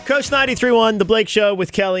Coast 93.1, The Blake Show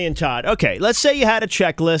with Kelly and Todd. Okay, let's say you had a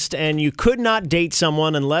checklist and you could not date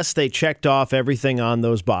someone unless they checked off everything on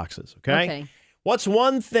those boxes, okay? What's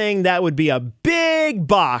one thing that would be a big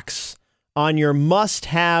box on your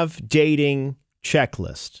must-have dating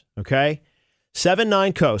checklist, okay?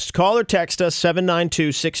 79 Coast. Call or text us,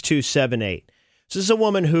 792-6278. This is a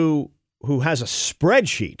woman who has a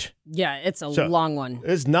spreadsheet. Yeah, it's a long one.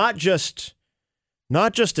 It's not just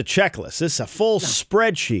a checklist. It's a full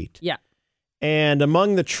spreadsheet. Yeah. And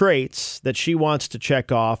among the traits that she wants to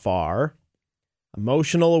check off are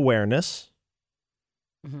emotional awareness,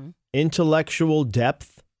 intellectual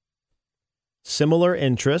depth, similar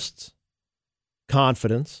interests,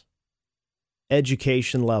 confidence,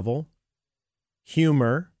 education level,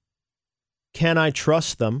 humor, can I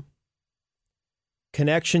trust them,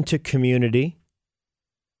 connection to community,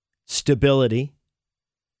 stability,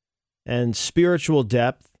 and spiritual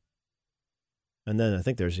depth. And then I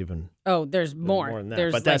think there's even... Oh, there's more. Than that.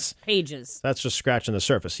 There's but that's pages. That's just scratching the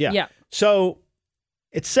surface. Yeah. Yeah. So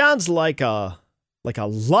it sounds like a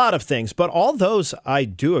lot of things, but all those I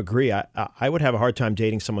do agree. I would have a hard time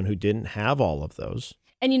dating someone who didn't have all of those.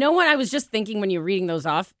 And you know what I was just thinking when you're reading those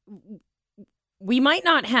off? We might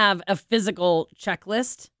not have a physical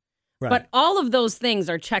checklist, but all of those things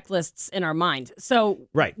are checklists in our mind. So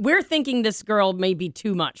we're thinking this girl may be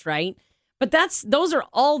too much, right? But those are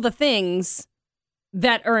all the things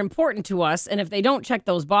that are important to us. And if they don't check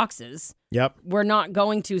those boxes, we're not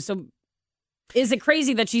going to. So is it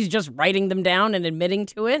crazy that she's just writing them down and admitting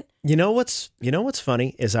to it? You know what's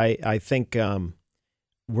funny is I think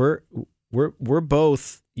we're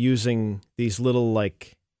both using these little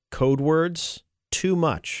like code words too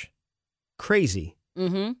much. Crazy.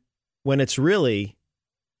 Mm-hmm. When it's really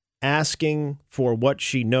asking for what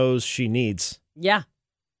she knows she needs. Yeah.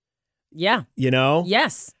 Yeah. You know?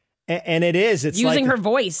 Yes. And it is. It's using like, her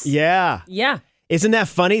voice. Yeah. Yeah. Isn't that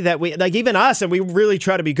funny that we, like even us, and we really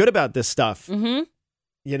try to be good about this stuff. Mm-hmm.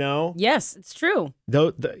 You know? Yes, it's true.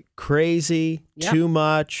 The crazy, too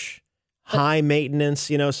much, high maintenance,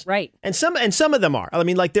 you know? Right. And some of them are. I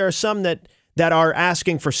mean, like there are some that are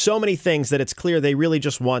asking for so many things that it's clear they really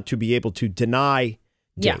just want to be able to deny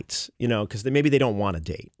dates, you know, because maybe they don't want to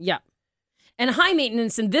date. Yeah. And high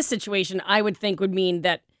maintenance in this situation, I would think would mean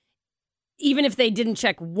that even if they didn't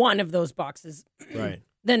check one of those boxes,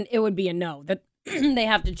 then it would be a no, that they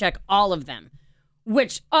have to check all of them,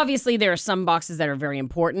 which obviously there are some boxes that are very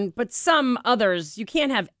important, but some others, you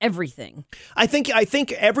can't have everything. I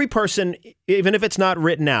think every person, even if it's not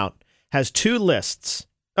written out, has three lists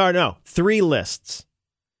in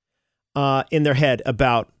their head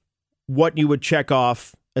about what you would check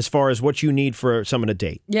off as far as what you need for someone to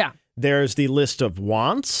date. Yeah. There's the list of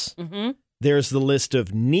wants. Mm-hmm. There's the list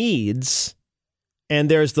of needs.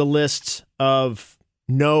 And there's the list of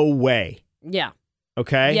no way. Yeah.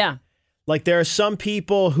 Okay? Yeah. Like there are some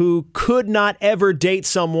people who could not ever date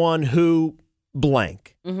someone who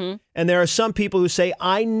blank. Mm-hmm. And there are some people who say,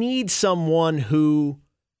 I need someone who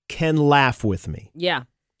can laugh with me. Yeah.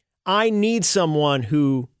 I need someone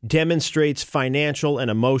who demonstrates financial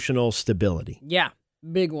and emotional stability. Yeah.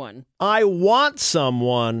 Big one. I want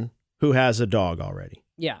someone who has a dog already.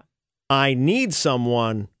 Yeah. I need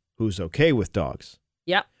someone who's okay with dogs.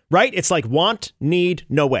 Yep. Right? It's like want, need,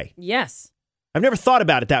 no way. Yes. I've never thought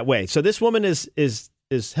about it that way. So this woman is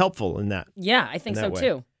helpful in that. Yeah, I think so way.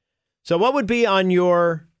 too. So what would be on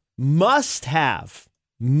your must-have,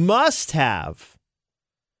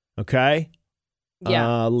 okay,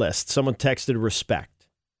 list? Someone texted respect.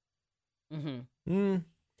 Mm-hmm.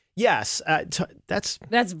 Yes, that's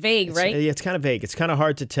vague, right? It's kind of vague. It's kind of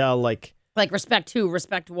hard to tell, like respect who,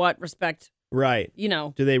 respect what, respect. Right. You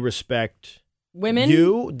know. Do they respect women?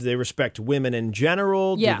 You? Do they respect women in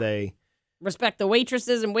general? Yeah. Do they respect the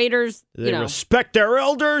waitresses and waiters? Do they respect their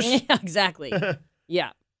elders? Yeah, exactly.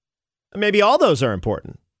 Yeah. Maybe all those are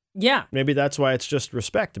important. Yeah. Maybe that's why it's just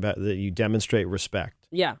respect, about that you demonstrate respect.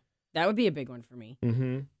 Yeah. That would be a big one for me.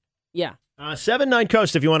 Mm-hmm. Yeah. 79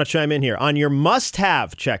 Coast, if you want to chime in here, on your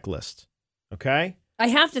must-have checklist, okay? I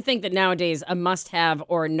have to think that nowadays a must-have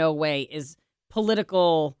or no way is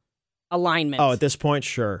political alignment. Oh, at this point,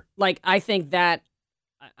 sure. Like, I think that,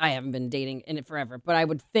 I haven't been dating in it forever, but I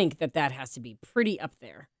would think that has to be pretty up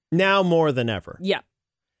there. Now more than ever. Yeah.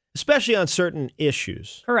 Especially on certain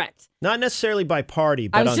issues. Correct. Not necessarily by party,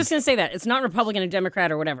 but I was just going to say that. It's not Republican or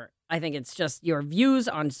Democrat or whatever. I think it's just your views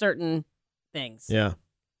on certain things. Yeah.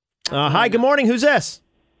 Hi, good morning. Who's this?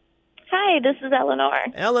 Hi, this is Eleanor.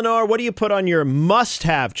 Eleanor, what do you put on your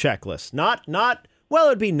must-have checklist? Not, well,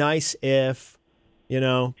 it'd be nice if, you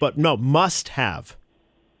know, but no, must-have.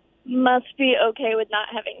 Must be okay with not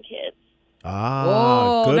having kids.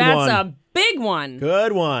 Ah, good that's one. a big one.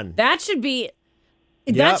 Good one. That should be.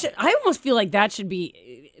 I almost feel like that should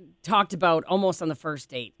be talked about almost on the first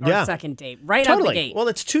date or second date, right out the gate. Well,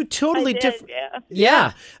 it's two totally different.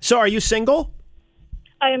 Yeah. So, are you single?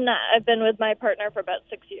 I am not. I've been with my partner for about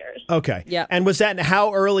 6 years. Okay. Yeah. And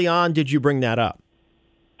how early on did you bring that up?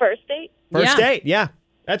 First date. First date. Yeah.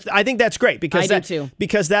 I think that's great because do too.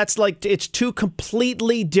 Because that's like it's two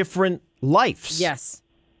completely different lives. Yes.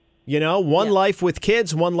 You know, one life with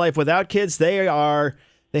kids, one life without kids. They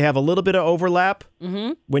have a little bit of overlap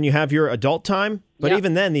when you have your adult time, but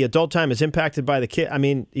even then, the adult time is impacted by the kid. I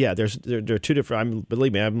mean, yeah, there are two different.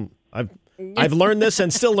 Believe me, I've learned this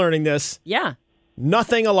and still learning this. Yeah.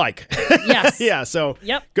 Nothing alike. Yes. Yeah. So.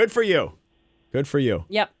 Good for you. Good for you.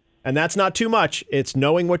 Yep. And that's not too much. It's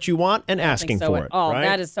knowing what you want and asking for it. Oh, right?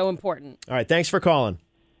 that is so important. All right. Thanks for calling.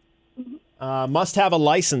 Must have a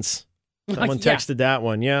license. Someone texted that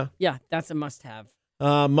one. Yeah. Yeah, that's a must-have.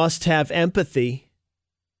 Must have empathy.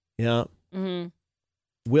 Yeah. Mm-hmm.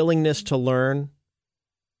 Willingness to learn.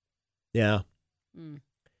 Yeah.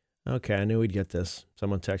 Okay, I knew we'd get this.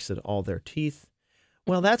 Someone texted all their teeth.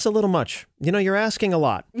 Well, that's a little much. You know, you're asking a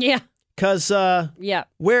lot. Yeah. Because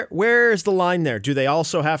where is the line there? Do they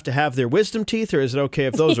also have to have their wisdom teeth, or is it okay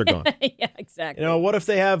if those are gone? Yeah, exactly. You know, what if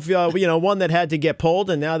they have one that had to get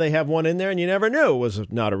pulled, and now they have one in there, and you never knew it was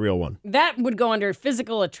not a real one? That would go under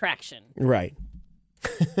physical attraction. Right.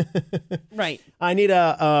 Right. I need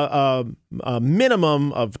a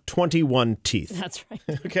minimum of 21 teeth. That's right.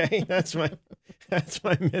 Okay, that's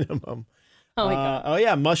my minimum. Oh my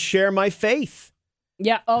God. Must share my faith.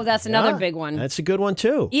 Yeah. Oh, that's another big one. That's a good one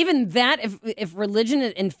too. Even that, if religion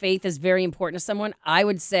and faith is very important to someone, I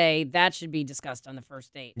would say that should be discussed on the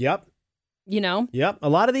first date. Yep. You know? Yep. A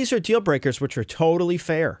lot of these are deal breakers, which are totally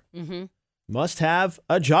fair. Mm-hmm. Must have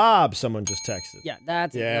a job. Someone just texted. Yeah,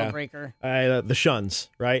 that's a deal breaker. The shuns,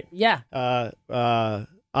 right? Yeah.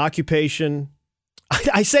 Occupation.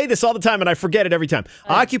 I say this all the time, and I forget it every time.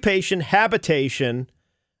 Occupation, habitation,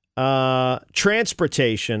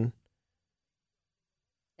 transportation.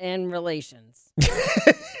 And relations.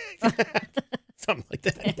 Something like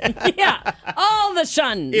that. Yeah. All the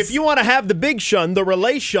shuns. If you want to have the big shun, the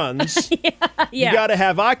relations, you got to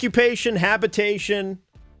have occupation, habitation,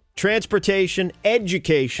 transportation,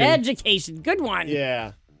 education. Education. Good one.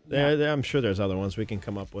 Yeah. I'm sure there's other ones we can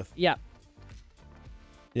come up with. Yep.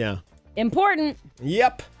 Yeah. Important.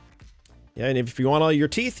 Yep. Yeah, and if you want all your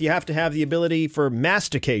teeth, you have to have the ability for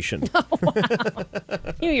mastication. Oh, wow.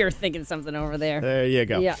 You're thinking something over there. There you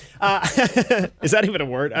go. Yeah. Is that even a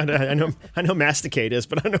word? I know masticate is,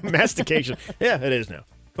 but I know mastication. Yeah, it is now.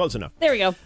 Close enough. There we go.